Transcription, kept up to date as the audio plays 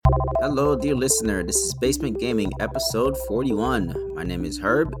Hello, dear listener. This is Basement Gaming, episode 41. My name is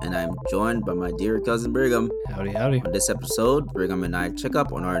Herb, and I'm joined by my dear cousin Brigham. Howdy, howdy. On this episode, Brigham and I check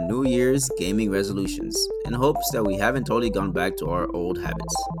up on our New Year's gaming resolutions in hopes that we haven't totally gone back to our old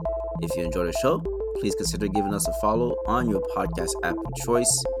habits. If you enjoy the show, please consider giving us a follow on your podcast app of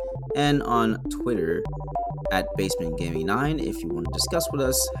choice and on Twitter at Basement Gaming 9 if you want to discuss with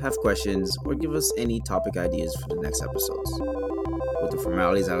us, have questions, or give us any topic ideas for the next episodes. With the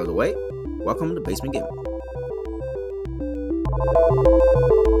formalities out of the way, welcome to Basement Gaming.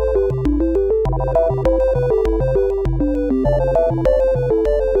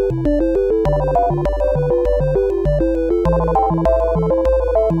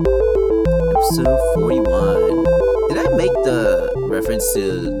 Episode 41. Did I make the reference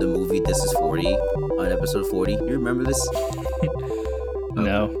to the movie This Is 40 on episode 40? You remember this?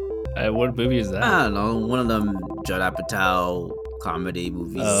 No. What movie is that? I don't know. One of them Judd Apatow comedy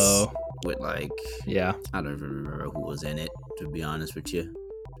movies. Oh. With Yeah. I don't even remember who was in it, to be honest with you.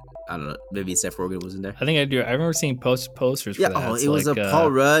 I don't know. Maybe Seth Rogen was in there. I think I do. I remember seeing posters for that. Yeah, it was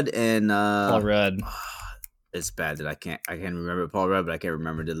Paul Rudd and Paul Rudd. It's bad that I can't remember Paul Rudd, but I can't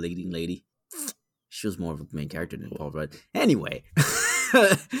remember the leading lady. She was more of a main character than Paul Rudd. Anyway,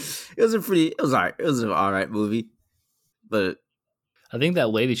 it was alright. It was an alright movie, but I think that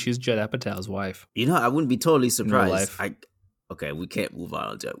lady, she's Judd Apatow's wife. You know, I wouldn't be totally surprised. Life. Okay, we can't move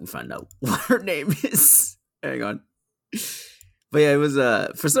on until we find out what her name is. Hang on. But yeah, it was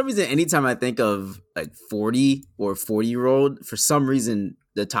for some reason, anytime I think of like 40 or 40-year-old, for some reason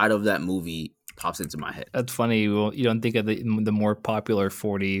the title of that movie pops into my head. That's funny. Well, you don't think of the more popular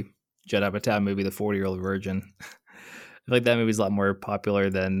 40 Judd Apatow movie, The 40-Year-Old Virgin. I feel like that movie's a lot more popular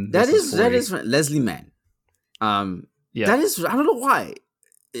than that is Leslie Mann. Yeah. That is, I don't know why.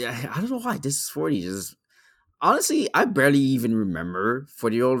 I don't know why This Is 40 just honestly, I barely even remember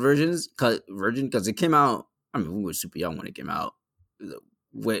 40-year-old virgin because it came out. I mean, we were super young when it came out.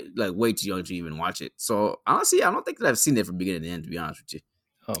 Way too young to even watch it. So honestly, I don't think that I've seen it from beginning to end, to be honest with you.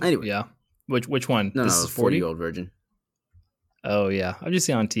 Oh, anyway, yeah. Which one? No, This is 40-year-old virgin. Oh yeah, I've just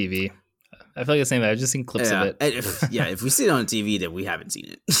seen it on TV. I feel like the same. I've just seen clips of it. If we see it on TV, then we haven't seen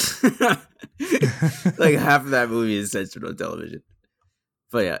it. Like half of that movie is censored on television.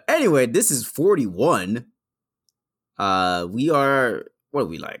 But yeah. Anyway, this is 41. We are. What are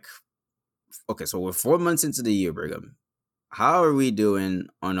we like? Okay, so we're 4 months into the year, Brigham. How are we doing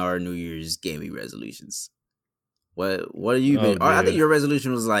on our New Year's gaming resolutions? What have you been? I think your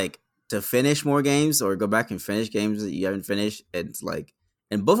resolution was like to finish more games or go back and finish games that you haven't finished. It's like,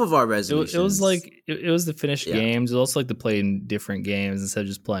 and both of our resolutions. It was like it was to finish games. It was also like to play in different games instead of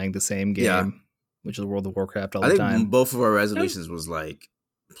just playing the same game, which is World of Warcraft all the time. I think both of our resolutions was like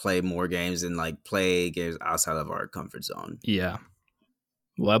play more games and like play games outside of our comfort zone. Yeah.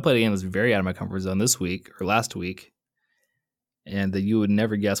 Well, I played a game that's very out of my comfort zone this week or last week, and that you would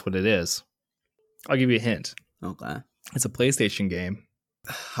never guess what it is. I'll give you a hint. Okay. It's a PlayStation game.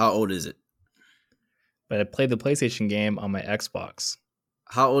 How old is it? But I played the PlayStation game on my Xbox.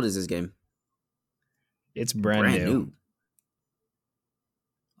 How old is this game? It's brand new.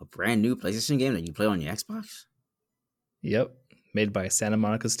 A brand new PlayStation game that you play on your Xbox? Yep. Made by Santa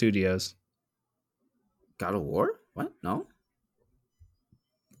Monica Studios. God of War? What? No?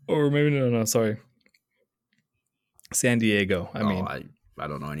 Or maybe no, sorry. San Diego. I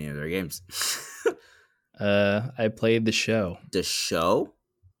don't know any of their games. I played The Show. The Show?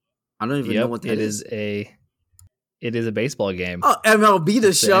 I don't even know what that is. It is a baseball game. Oh, MLB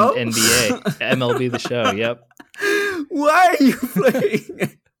The Show? NBA. MLB The Show, yep. Why are you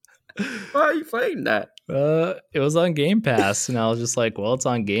playing? Why are you playing that? It was on Game Pass, and I was just like, well, it's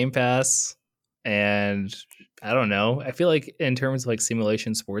on Game Pass, and I don't know. I feel like in terms of like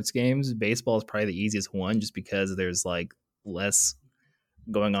simulation sports games, baseball is probably the easiest one just because there's like less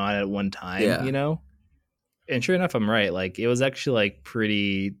going on at one time, you know? And sure enough, I'm right. Like it was actually like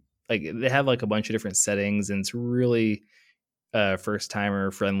pretty, like they have like a bunch of different settings, and it's really first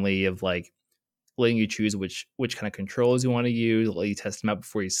timer friendly of like letting you choose which kind of controls you want to use, let you test them out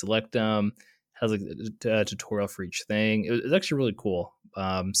before you select them. Has like a tutorial for each thing. It was actually really cool.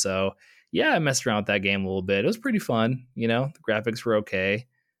 So yeah, I messed around with that game a little bit. It was pretty fun. You know, the graphics were okay,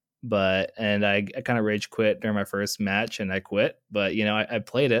 and I kind of rage quit during my first match, and I quit. But you know, I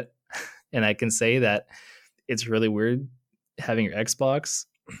played it, and I can say that it's really weird having your Xbox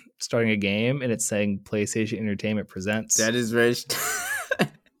starting a game and it's saying PlayStation Entertainment Presents. That is very.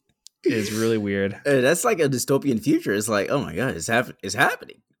 It's really weird. That's like a dystopian future. It's like, oh my god, it's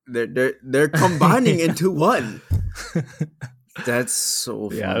happening. They're combining into one. That's so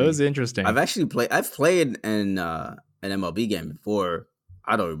funny. Yeah, it was interesting. I've played an MLB game before,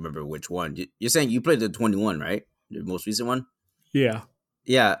 I don't remember which one. You're saying you played the 21, right? The most recent one. Yeah.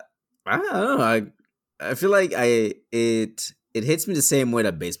 Yeah, I don't know. I feel like it hits me the same way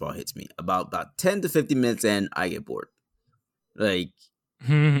that baseball hits me. About 10 to 15 minutes in, I get bored. Like,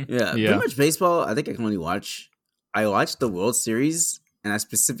 yeah, pretty Yeah. much baseball. I think I can only watch. I watched the World Series, and I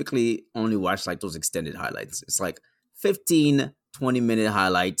specifically only watched like those extended highlights. It's like 15, 20-minute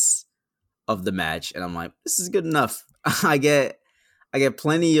highlights of the match, and I'm like, this is good enough. I get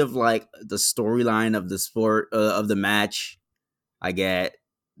plenty of like the storyline of the sport of the match. I get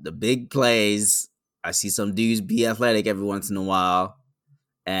the big plays. I see some dudes be athletic every once in a while,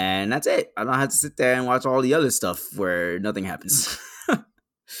 and that's it. I don't have to sit there and watch all the other stuff where nothing happens.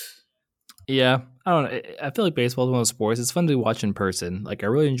 Yeah, I don't know. I feel like baseball is one of those sports. It's fun to watch in person. Like I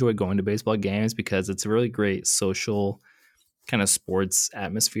really enjoy going to baseball games because it's a really great social kind of sports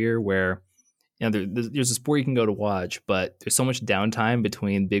atmosphere where there's a sport you can go to watch, but there's so much downtime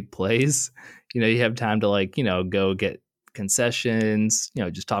between big plays. You have time to go get concessions.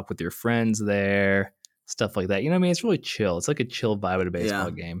 Just talk with your friends there, stuff like that. You know what I mean? It's really chill. It's like a chill vibe at a Yeah,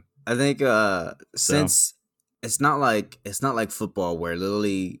 baseball game. I think So since it's not like football where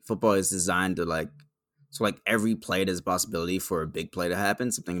literally football is designed to like so like every play there's a possibility for a big play to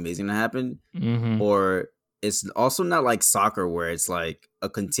happen, something amazing to happen, mhm. or it's also not like soccer where it's like a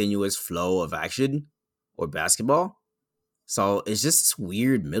continuous flow of action or basketball. So it's just this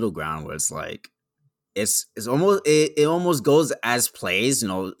weird middle ground where it's like it's almost it almost goes as plays,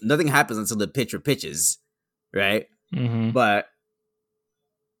 nothing happens until the pitcher pitches, right? Mhm. But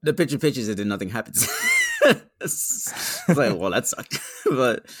the pitcher pitches and then nothing happens. It's like, well, that sucked.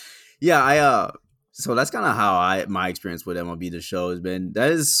 But yeah, so that's kind of how my experience with MLB The Show has been.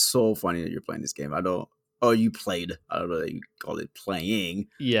 That is so funny that you're playing this game. You played. I don't know that you call it playing.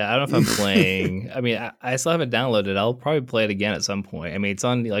 Yeah, I don't know if I'm playing. I mean, I still haven't downloaded. I'll probably play it again at some point. I mean, it's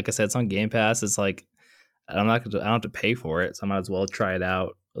on, like I said, it's on Game Pass. It's like I don't have to pay for it, so I might as well try it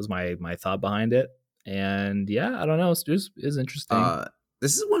out. Was my thought behind it. And yeah, I don't know. It's interesting.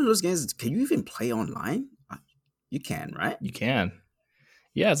 This is one of those games. Can you even play online? You can, right? You can.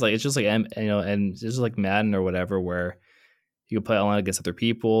 Yeah, it's just like and it's just like Madden or whatever, where you can play online against other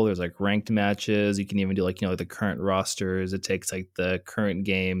people. There's like ranked matches. You can even do like the current rosters. It takes like the current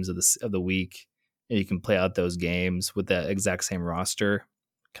games of the week, and you can play out those games with that exact same roster.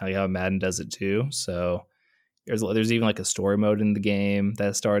 Kind of how Madden does it too. So there's even like a story mode in the game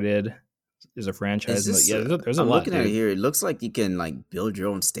that started. There's a franchise. There's a I'm lot. looking at it here. It looks like you can like build your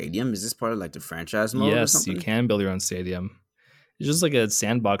own stadium. Is this part of like the franchise mode or Yes, something? you can build your own stadium. It's just like a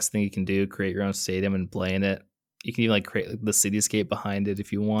sandbox thing you can do. Create your own stadium and play in it. You can even like create the cityscape behind it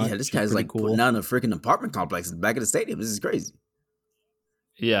if you want. Yeah, this guy's like cool. putting down a freaking apartment complex in the back of the stadium. This is crazy.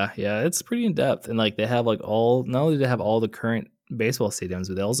 Yeah, it's pretty in depth, and like they have like not only do they have all the current baseball stadiums,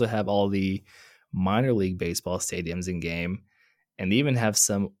 but they also have all the minor league baseball stadiums in game, and they even have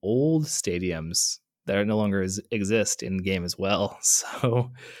some old stadiums that are no longer exist in game as well.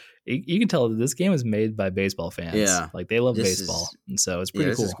 So you can tell that this game is made by baseball fans. Yeah, like they love baseball, and so it's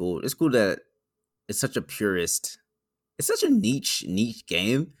pretty cool. Is cool. It's cool that it's such a purist. It's such a niche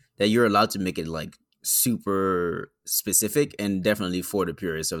game that you're allowed to make it like super specific and definitely for the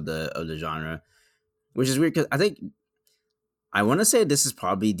purists of the genre, which is weird because I want to say this is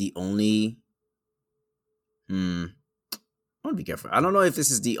probably the only. I want to be careful. I don't know if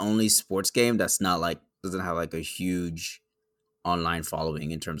this is the only sports game that's not like doesn't have like a huge online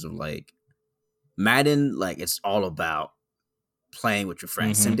following in terms of like Madden. Like it's all about playing with your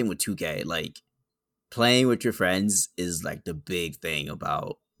friends. Mm-hmm. Same thing with 2K. Like playing with your friends is like the big thing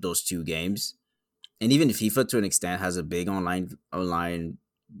about those two games. And even FIFA to an extent has a big online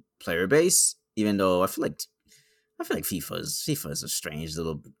player base, even though I feel like FIFA is a strange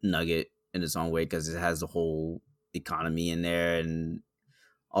little nugget in its own way because it has the whole economy in there and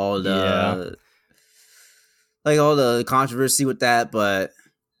all the all the controversy with that, but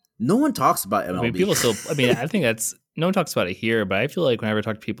no one talks about MLB. I mean, people still. I mean, I think that's no one talks about it here, but I feel like whenever I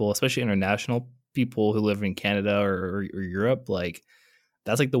talk to people, especially international people who live in Canada or Europe, like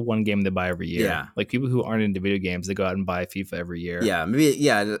that's like the one game they buy every year. Yeah. Like people who aren't into video games, they go out and buy FIFA every year. Yeah,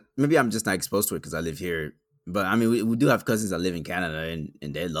 maybe I'm just not exposed to it because I live here. But I mean, we do have cousins that live in Canada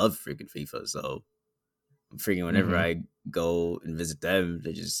and they love freaking FIFA. So I'm freaking whenever I go and visit them,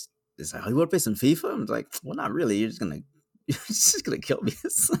 it's like, oh, you want to play some FIFA? I'm like, well, not really. You're just gonna kill me.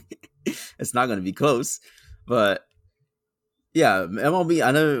 It's not gonna be close. But yeah, MLB.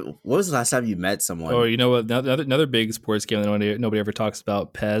 I know. What was the last time you met someone? Oh, you know what? Another big sports game that nobody ever talks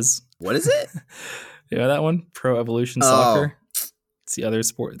about. PES. What is it? You know that one? Pro Evolution Soccer. It's the other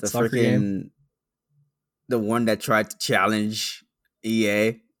sport. The soccer game. The one that tried to challenge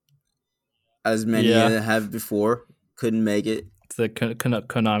EA, as many Yeah, have before, couldn't make it. it's the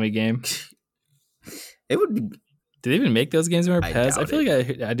Konami game. It would be. Did they even make those games in I PES? I doubt feel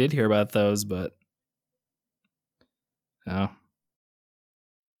it. like I did hear about those, but oh,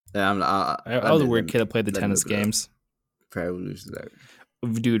 Yeah, I was a weird kid that played the let me tennis look it up. games. Pro Evolution Soccer.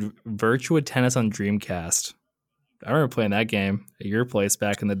 Dude, Virtua Tennis on Dreamcast. I remember playing that game at your place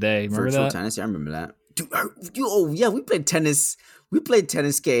back in the day. Remember Virtual that? tennis. Yeah, I remember that. Dude, oh yeah, we played tennis. We played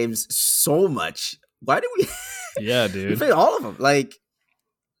tennis games so much. Why did we? Yeah, We dude. played all of them. Like,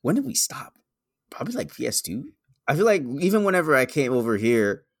 when did we stop? Probably like PS2. I feel like even whenever I came over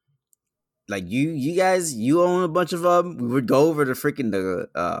here, like you guys, you own a bunch of them. We would go over to freaking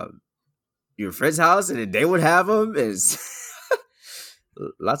your friend's house, and then they would have them. Is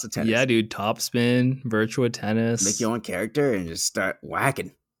lots of tennis. Yeah, dude. Top Spin, Virtua Tennis. Make your own character and just start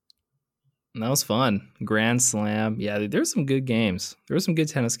whacking. That was fun. Grand Slam. Yeah, there's some good games. There were some good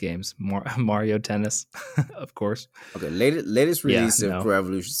tennis games. Mario Tennis, of course. Okay, latest Yeah, release of no. Pro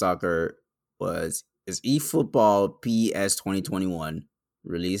Evolution Soccer is eFootball PES 2021,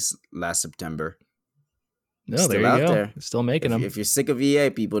 released last September. No, Still there you out go. there. Still making them. If you're sick of EA,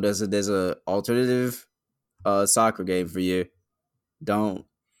 people, there's a alternative soccer game for you. Don't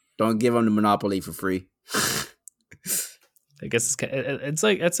give them the monopoly for free. I guess it's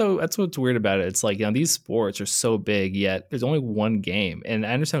like that's what's weird about it. It's like, you know, these sports are so big, yet there's only one game. And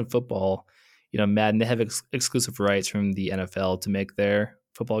I understand football, you know, Madden, they have exclusive rights from the NFL to make their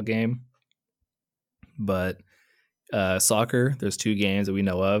football game. But soccer, there's two games that we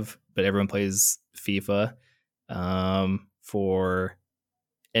know of, but everyone plays FIFA. For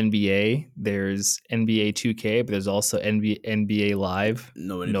NBA, there's NBA 2K, but there's also NBA Live.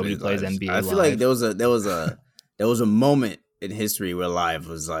 Nobody plays Live. NBA I feel Live. like there was a moment in history where Live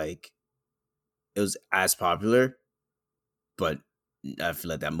was like, it was as popular, but I feel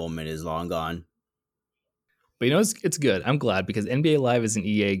like that moment is long gone. But you know, it's good. I'm glad because NBA Live is an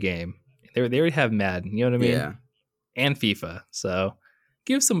EA game. They already have Madden, you know what I mean? Yeah. And FIFA. So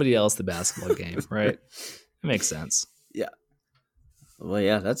give somebody else the basketball game, right? It makes sense. Yeah. Well,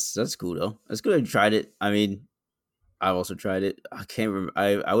 yeah, that's cool though. That's good. I tried it. I mean, I've also tried it. I can't remember.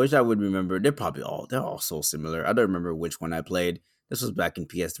 I wish I would remember. They're all so similar. I don't remember which one I played. This was back in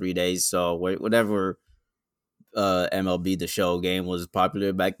PS3 days. So whatever MLB The Show game was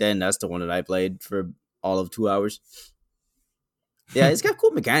popular back then, that's the one that I played for all of 2 hours. Yeah, it's got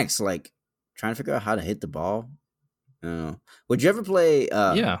cool mechanics, like trying to figure out how to hit the ball. I don't know. Would you ever play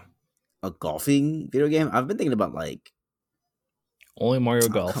Yeah. a golfing video game? I've been thinking about like Only Mario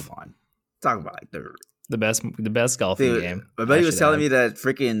Golf. Come on, talk about like The best golfing game. My buddy was telling me that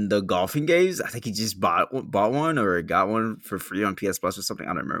freaking the golfing games. I think he just bought one or got one for free on PS Plus or something. I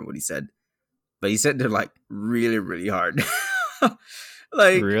don't remember what he said, but he said they're like really, really hard.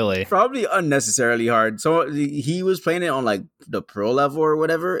 Like Really? probably unnecessarily hard. So he was playing it on like the pro level or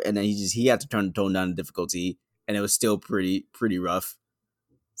whatever, and then he had to tone down the difficulty, and it was still pretty rough.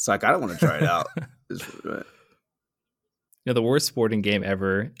 So like I don't want to try it out. You know, the worst sporting game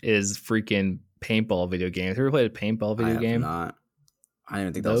ever is freaking paintball video games. Have you ever played a paintball video game? Not. I didn't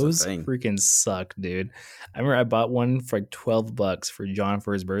even think that was a thing. Those freaking suck, dude. I remember I bought one for like $12 for John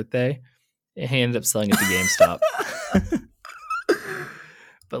for his birthday, and he ended up selling it to GameStop.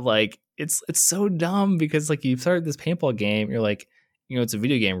 But like, it's so dumb because like you started this paintball game, you're like, you know, it's a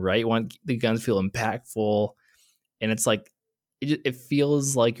video game, right? You want the guns to feel impactful, and it's like it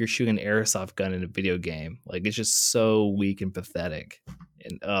feels like you're shooting an airsoft gun in a video game. Like it's just so weak and pathetic,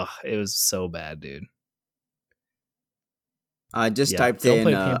 and it was so bad, dude. I just typed in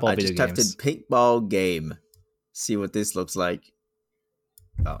paintball game. See what this looks like.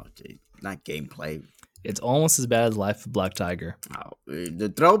 Oh, gee, not gameplay. It's almost as bad as Life of Black Tiger. Oh, the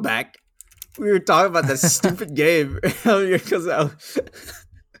throwback. We were talking about that stupid game earlier because the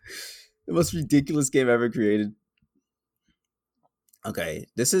most ridiculous game ever created. Okay,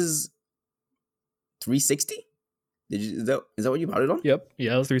 this is 360. Is that what you bought it on? Yep.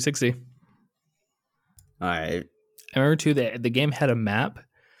 Yeah, it was 360. All right. I remember too that the game had a map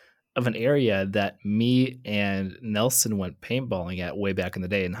of an area that me and Nelson went paintballing at way back in the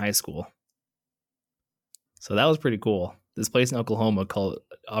day in high school. So that was pretty cool. This place in Oklahoma called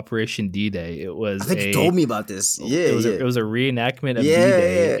Operation D-Day. It was. I think you told me about this. Yeah, it was a reenactment of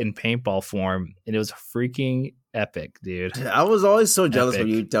D-Day in paintball form, and it was freaking epic, dude. I was always so jealous when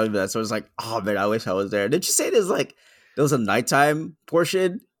you tell me that. So I was like, oh man, I wish I was there. Did you say there was a nighttime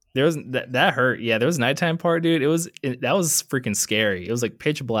portion? There was that hurt. Yeah, there was a nighttime part, dude. That was freaking scary. It was like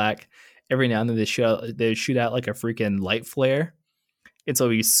pitch black. Every now and then they shoot out like a freaking light flare, It'll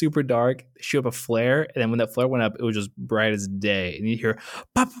be super dark, shoot up a flare, and then when that flare went up, it was just bright as day. And you hear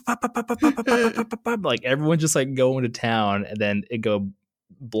pop, pop, pop, pop, pop, pop, pop, pop, pop, pop, pop, like everyone just like going to town, and then it go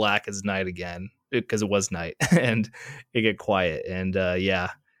black as night again because it was night, and it get quiet. And yeah,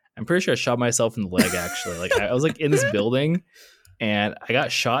 I'm pretty sure I shot myself in the leg actually. Like I was like in this building, and I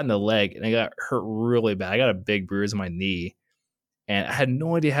got shot in the leg, and I got hurt really bad. I got a big bruise on my knee. And I had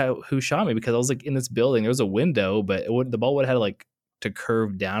no idea who shot me because I was like in this building. There was a window, but the ball would have had like to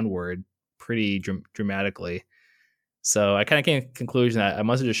curve downward pretty dramatically. So I kind of came to the conclusion that I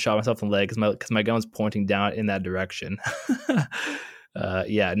must have just shot myself in the leg because my gun was pointing down in that direction.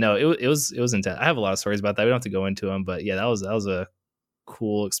 Yeah, no, it was intense. I have a lot of stories about that. We don't have to go into them, but yeah, that was a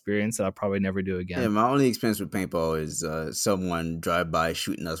cool experience that I'll probably never do again. Yeah, my only experience with paintball is someone drive by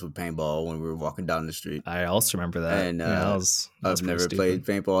shooting us with paintball when we were walking down the street. I also remember that. And that was I've never played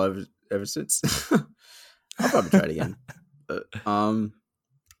paintball ever since. I'll probably try it again. But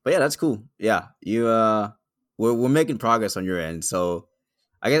yeah, that's cool. Yeah, you we're making progress on your end. So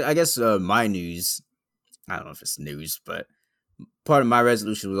I guess my news, I don't know if it's news, but part of my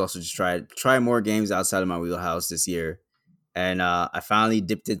resolution was also just try more games outside of my wheelhouse this year. And I finally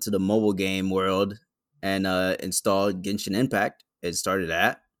dipped into the mobile game world and installed Genshin Impact. It started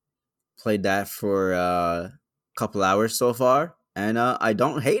that. Played that for a couple hours so far, and I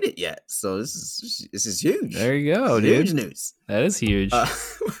don't hate it yet. So this is huge. There you go, dude. Huge news. That is huge.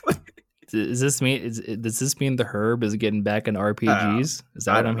 Does this mean the herb is getting back in RPGs? Is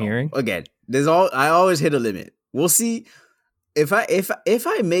that what I'm hearing? Again, I always hit a limit. We'll see if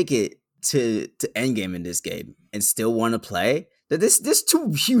I make it to end game in this game and still want to play. There's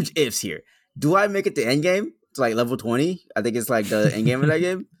two huge ifs here. Do I make it to end game? It's like level 20. I think it's like the end game of that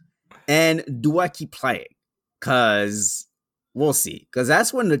game. And do I keep playing? Cause we'll see. Cause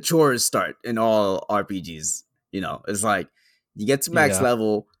that's when the chores start in all RPGs. You know, it's like you get to max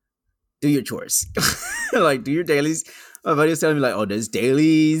level, do your chores. Like do your dailies. My buddy was telling me like, oh, there's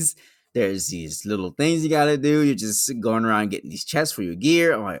dailies. There's these little things you gotta do. You're just going around getting these chests for your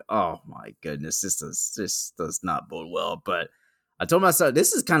gear. I'm like, oh my goodness, this does not bode well. But I told myself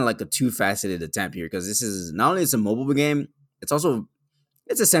this is kind of like a two-faceted attempt here because this is not only it's a mobile game, it's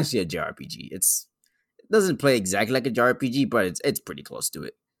essentially a JRPG. It doesn't play exactly like a JRPG, but it's pretty close to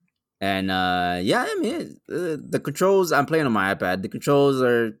it. And yeah, I mean the controls. I'm playing on my iPad. The controls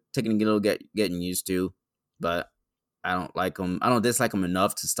are taking a little getting used to, but I don't like them. I don't dislike them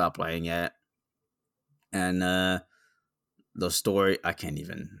enough to stop playing yet. And the story, I can't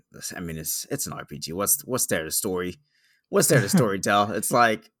even. I mean, it's an RPG. What's there to story? What's there to story tell? It's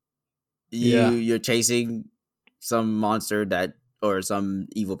like you're chasing some monster or some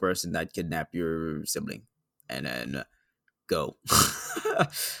evil person that kidnapped your sibling, and then go.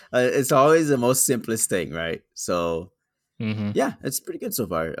 It's always the most simplest thing, right? So yeah, it's pretty good so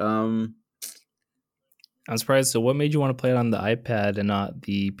far. I'm surprised. So what made you want to play it on the iPad and not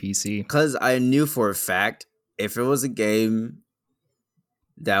the PC? Because I knew for a fact if it was a game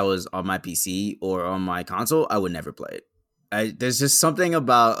that was on my PC or on my console, I would never play it. There's just something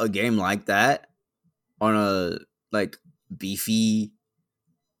about a game like that on a like beefy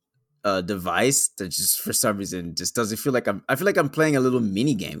device that just for some reason just doesn't feel like I feel like I'm playing a little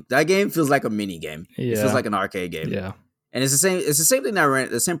mini game. That game feels like a mini game. Yeah. It feels like an arcade game. Yeah. And it's the same thing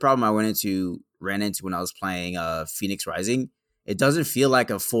the same problem I ran into when I was playing Phoenix Rising. It doesn't feel like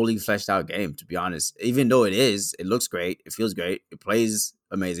a fully fleshed out game, to be honest. Even though it looks great, it feels great, it plays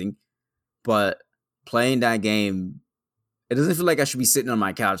amazing. But playing that game, it doesn't feel like I should be sitting on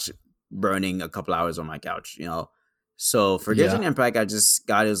my couch burning a couple hours on my couch, you know? So for Genshin Impact, I just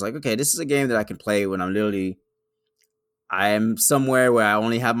got it. Was like, okay, this is a game that I can play when I am somewhere where I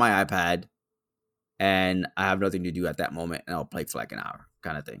only have my iPad and I have nothing to do at that moment, and I'll play for like an hour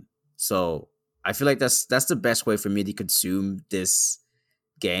kind of thing. So I feel like that's the best way for me to consume this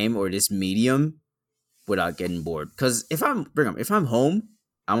game or this medium without getting bored. Because if I'm home,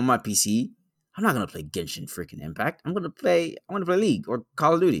 I'm on my PC, I'm not gonna play Genshin freaking Impact. I'm gonna play League or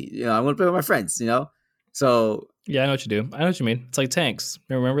Call of Duty. You know, I'm gonna play with my friends. You know, so yeah, I know what you do. I know what you mean. It's like Tanks.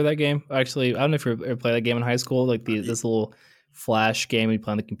 Remember that game? Actually, I don't know if you ever played that game in high school, like this little Flash game you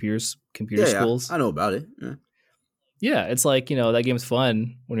play on the computer schools. Yeah, I know about it. Yeah, it's like, you know, that game's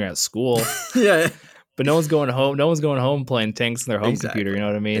fun when you're at school. Yeah. But no one's going home playing Tanks on their home computer, you know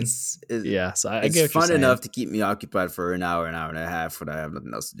what I mean? Yeah, so I get it's fun enough to keep me occupied for an hour and a half when I have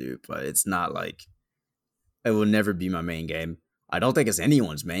nothing else to do, but it's not like it will never be my main game. I don't think it's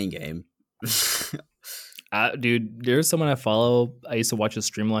anyone's main game. Dude, there's someone I follow. I used to watch his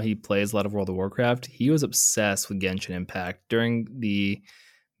stream a lot. He plays a lot of World of Warcraft. He was obsessed with Genshin Impact during the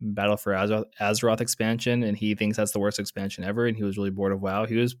Battle for Azeroth expansion, and he thinks that's the worst expansion ever, and he was really bored of WoW.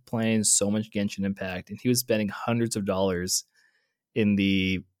 He was playing so much Genshin Impact, and he was spending hundreds of dollars in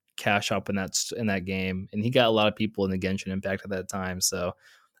the cash shop in that game, and he got a lot of people in the Genshin Impact at that time. So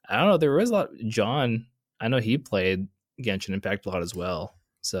I don't know. There was a lot. John, I know he played Genshin Impact a lot as well.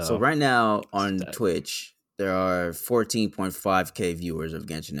 So right now on Twitch, there are 14.5k viewers of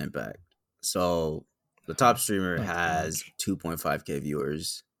Genshin Impact. So the top streamer has 2.5k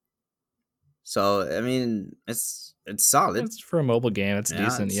viewers. So I mean, it's solid. It's for a mobile game. It's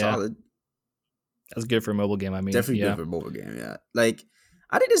decent. Yeah, solid. That's good for a mobile game. I mean, definitely good for a mobile game. Yeah, like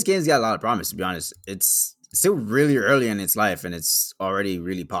I think this game's got a lot of promise. To be honest, it's still really early in its life, and it's already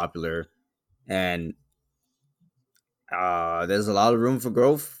really popular. And there's a lot of room for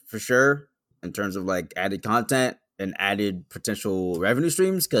growth for sure in terms of like added content and added potential revenue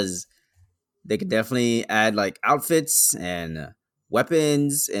streams, because they could definitely add like outfits and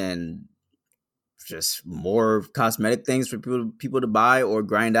weapons and just more cosmetic things for people to buy or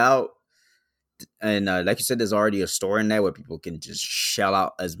grind out. And like you said, there's already a store in there where people can just shell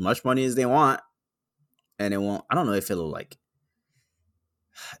out as much money as they want, and it won't. I don't know if it'll like.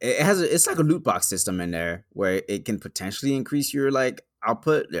 It's like a loot box system in there where it can potentially increase your like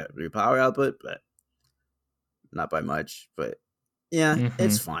output, your power output, but not by much. But yeah,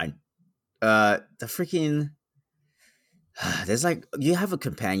 it's fine. The freaking there's like you have a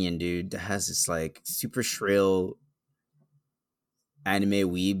companion dude that has this like super shrill anime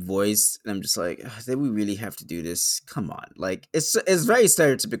weeb voice, and I'm just like, did we really have to do this? Come on, like it's very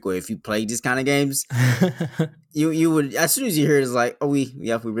stereotypical. If you play these kind of games, you would, as soon as you hear it, it's like, oh,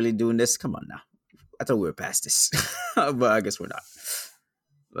 we're really doing this. Come on now, I thought we were past this, but I guess we're not.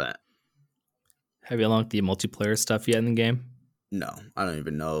 But have you unlocked the multiplayer stuff yet in the game? No, I don't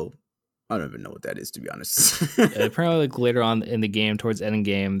even know what that is, to be honest. Apparently, like later on in the game, towards the end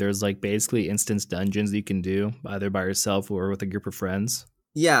game, there's like basically instance dungeons that you can do either by yourself or with a group of friends.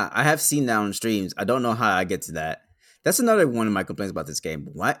 Yeah, I have seen that on streams. I don't know how I get to that. That's another one of my complaints about this game.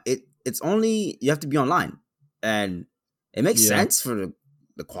 Why it's only you have to be online, and it makes sense for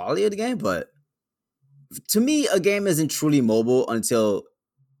the quality of the game. But to me, a game isn't truly mobile until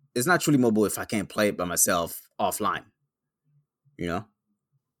it's not truly mobile if I can't play it by myself offline. You know.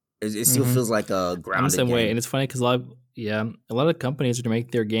 It still feels like a grounded I'm the same game. way, and it's funny because a lot of companies are to make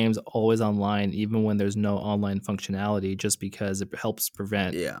their games always online, even when there's no online functionality, just because it helps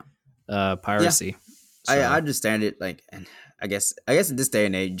prevent piracy. Yeah. So. I understand it, like, and I guess in this day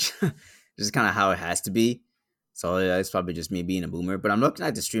and age, this is kind of how it has to be. So it's probably just me being a boomer. But I'm looking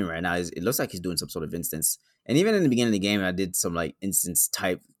at the stream right now. It looks like he's doing some sort of instance, and even in the beginning of the game, I did some like instance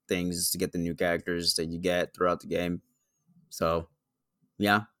type things to get the new characters that you get throughout the game. So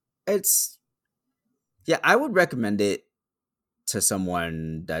yeah. I would recommend it to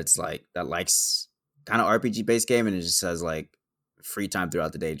someone that likes kind of RPG based game, and it just has like free time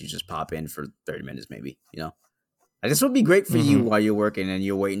throughout the day to just pop in for 30 minutes maybe, you know. Like, this would be great for you while you're working and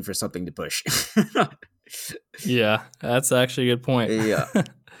you're waiting for something to push. Yeah, that's actually a good point. Yeah.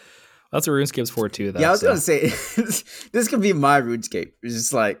 That's what RuneScape's for too, though. Yeah, I was gonna say this could be my RuneScape. It's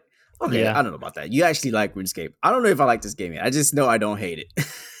just like, okay, I don't know about that. You actually like RuneScape. I don't know if I like this game yet. I just know I don't hate it.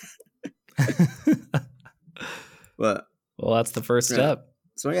 But well, that's the first step.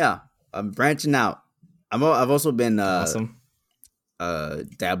 So yeah, I'm branching out. I've also been awesome.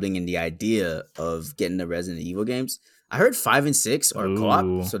 Dabbling in the idea of getting the Resident Evil games. I heard 5 and 6 are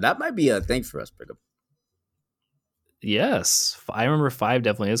co-op, so that might be a thing for us, Brigham. Yes, I remember 5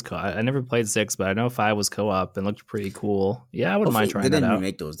 definitely is co-op. I never played 6, but I know 5 was co-op and looked pretty cool. Yeah, I wouldn't mind trying that out. They didn't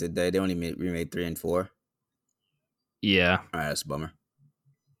remake those, did they? They only remade 3 and 4. Yeah. All right, that's a bummer.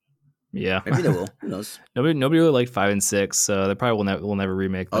 Yeah, maybe they will. Who knows? Nobody really liked 5 and 6, so they probably will never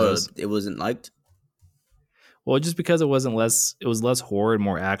remake those. It wasn't liked. Well, just because it was less horror and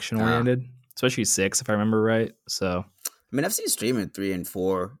more action oriented, especially 6, if I remember right. So, I mean, I've seen streaming 3 and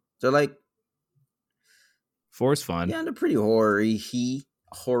 4. They're like 4 is fun. Yeah, they're pretty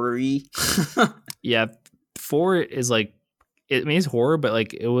horror-y. Yeah, 4 is like it means horror, but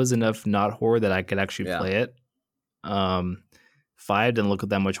like it was enough not horror that I could actually play it. 5 didn't look at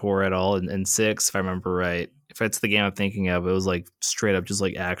that much horror at all, and 6, if I remember right, if it's the game I'm thinking of, it was like straight up just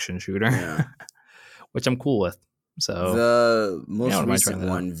like action shooter, which I'm cool with. So the most recent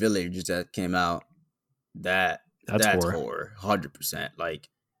one, Village, that came out, that's horror, 100%. Like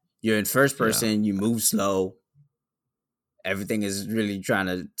you're in first person, you move slow, everything is really trying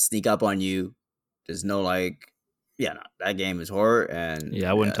to sneak up on you. There's no that game is horror, and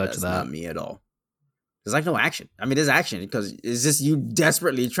I wouldn't touch that. Not me at all. There's like no action. I mean, there's action because it's just you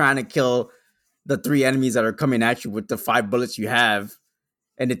desperately trying to kill the 3 enemies that are coming at you with the 5 bullets you have,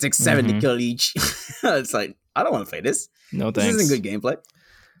 and it takes 7 to Mhm. kill each. It's like, I don't want to play this. No This thanks. isn't good gameplay.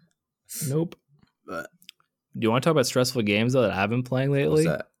 Nope. But Do you want to talk about stressful games though that I've been playing what's lately?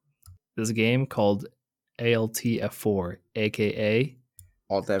 that? There's a game called ALT-F4, aka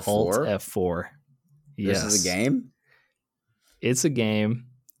Alt F4? Alt F4. Yes. This is a game? It's a game.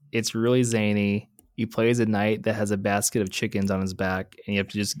 It's really zany. You play as a knight that has a basket of chickens on his back, and you have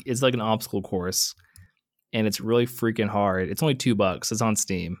to it's like an obstacle course. And it's really freaking hard. It's only $2. It's on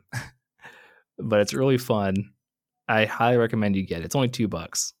Steam. But it's really fun. I highly recommend you get it. It's only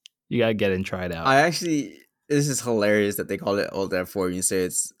 $2. You gotta get it and try it out. This is hilarious that they call it Alt F4 and you say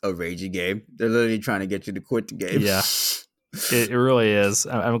it's a ragey game. They're literally trying to get you to quit the game. Yeah. It really is.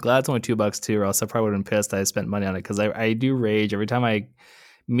 I'm glad it's only $2 too, or else I probably would have been pissed I spent money on it, because I do rage every time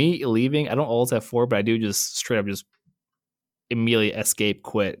me leaving. I don't Alt F4, but I do just straight up just immediately escape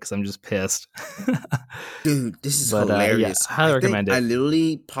quit because I'm just pissed. Dude, this is But, hilarious. yeah, highly recommend it. I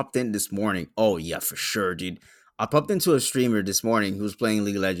literally popped in this morning. Oh, yeah, for sure, dude. I popped into a streamer this morning who was playing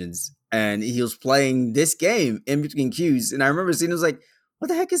League of Legends, and he was playing this game in between queues. And I remember seeing it, was like, what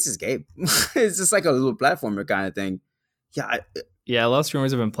the heck is this game? It's just like a little platformer kind of thing. Yeah. Yeah, a lot of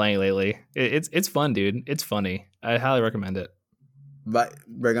streamers have been playing lately. It's fun, dude. It's funny. I highly recommend it. But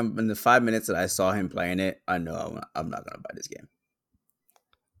in the 5 minutes that I saw him playing it, I know I'm not going to buy this game.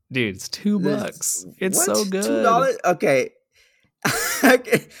 Dude, it's $2. It's so good. $2? Okay.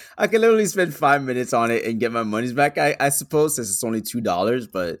 I can literally spend 5 minutes on it and get my money's back. I suppose since it's only $2,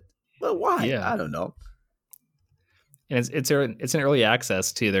 but why? Yeah. I don't know. And it's an early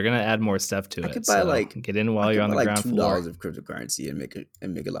access too. They're gonna add more stuff to it. Could buy So get in while you're on the ground $2 floor. of cryptocurrency and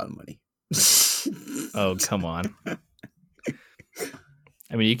make a lot of money. Oh, come on.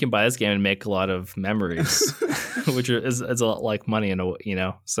 I mean, you can buy this game and make a lot of memories, which is a lot like money,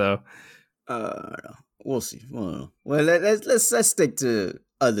 So I don't know. We'll see. Well, let's stick to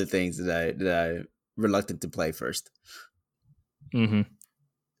other things that I reluctant to play first. Mm-hmm.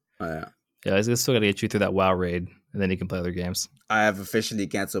 Yeah, I still gotta get you through that WoW raid, and then you can play other games. I have officially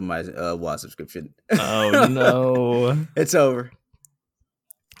canceled my WoW subscription. Oh no, it's over.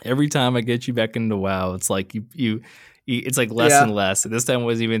 Every time I get you back into WoW, it's like you it's like less and less. This time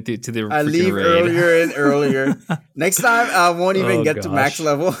wasn't even to the I leave raid. earlier and earlier. Next time I won't even get to max gosh.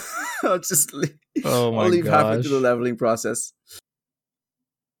 level. I'll just leave. Oh my I'll leave halfway gosh. through the leveling process.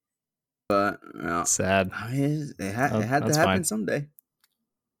 But Sad. I mean, it had to that's happen fine. someday.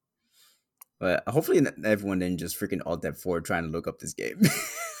 But hopefully everyone didn't just freaking Alt F4 trying to look up this game.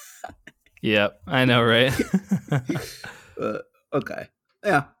 Yep, I know, right? Okay,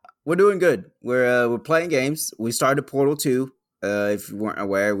 yeah, we're doing good. We're playing games. We started Portal 2. If you weren't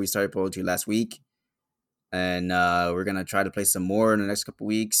aware, we started Portal 2 last week, and we're gonna try to play some more in the next couple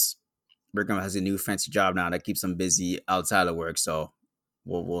weeks. Brigham has a new fancy job now that keeps him busy outside of work, so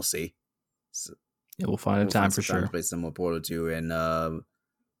we'll see. So, Yeah, we'll find a time for some sure. to play some more Portal 2 and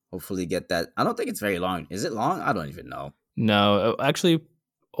hopefully get that. I don't think it's very long. Is it long? I don't even know. No, actually,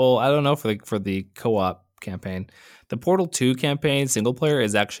 well, I don't know for the co-op campaign. The Portal 2 campaign single player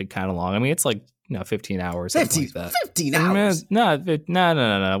is actually kind of long. I mean, it's like 15 hours. 15, like that. 15 hours? No.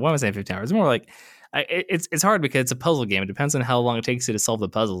 Why am I saying 15 hours? It's more like it's hard because it's a puzzle game. It depends on how long it takes you to solve the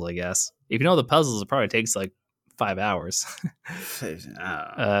puzzles, I guess. If you know the puzzles, it probably takes like 5 hours. Probably,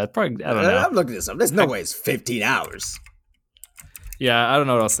 I don't know. I'm looking this up. There's no way it's 15 hours. Yeah, I don't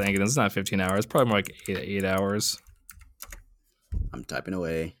know what I was thinking. It's not 15 hours. Probably more like 8 hours. I'm typing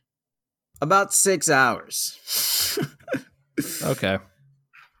away. About 6 hours. Okay.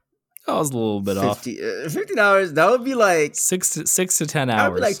 That was a little bit off. 15 hours. That would be like 6 to 10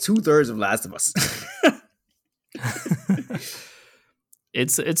 that would hours. be like 2/3 of Last of Us.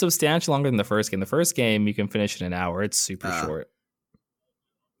 It's substantially longer than the first game. The first game you can finish in an hour. It's super short.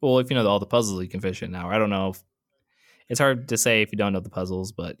 Well, if you know all the puzzles, you can finish it in an hour. I don't know. It's hard to say if you don't know the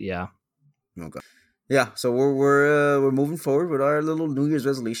puzzles, but yeah. Okay. Yeah, so we're moving forward with our little New Year's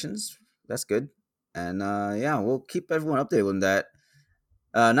resolutions. That's good. And yeah, we'll keep everyone updated on that.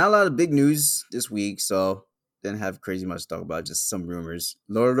 Not a lot of big news this week, so didn't have crazy much to talk about, just some rumors.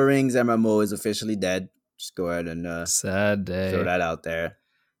 Lord of the Rings MMO is officially dead. Just go ahead and Sad day. throw that out there.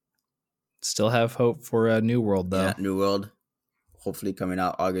 Still have hope for a New World though. Yeah, New World. Hopefully coming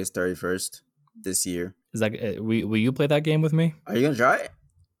out August 31st this year. Is that will you play that game with me? Are you gonna try it?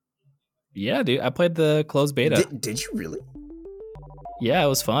 Yeah, dude. I played the closed beta. Did you really? Yeah, it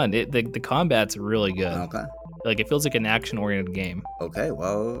was fun. The combat's really good. Okay. Like it feels like an action-oriented game. Okay,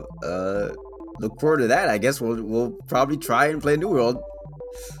 well, look forward to that. I guess we'll probably try and play New World.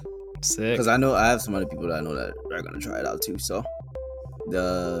 Sick. Because I know I have some other people that I know that are gonna try it out too. So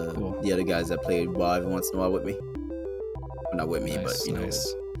the other guys that play WoW every once in a while with me. not with me, Nice, but you know.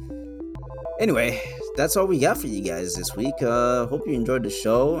 nice. Anyway, that's all we got for you guys this week. Hope you enjoyed the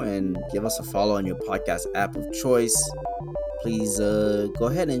show and give us a follow on your podcast app of choice. Please go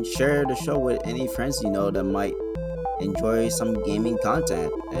ahead and share the show with any friends you know that might enjoy some gaming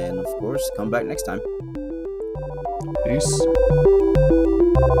content. And of course, come back next time. Peace.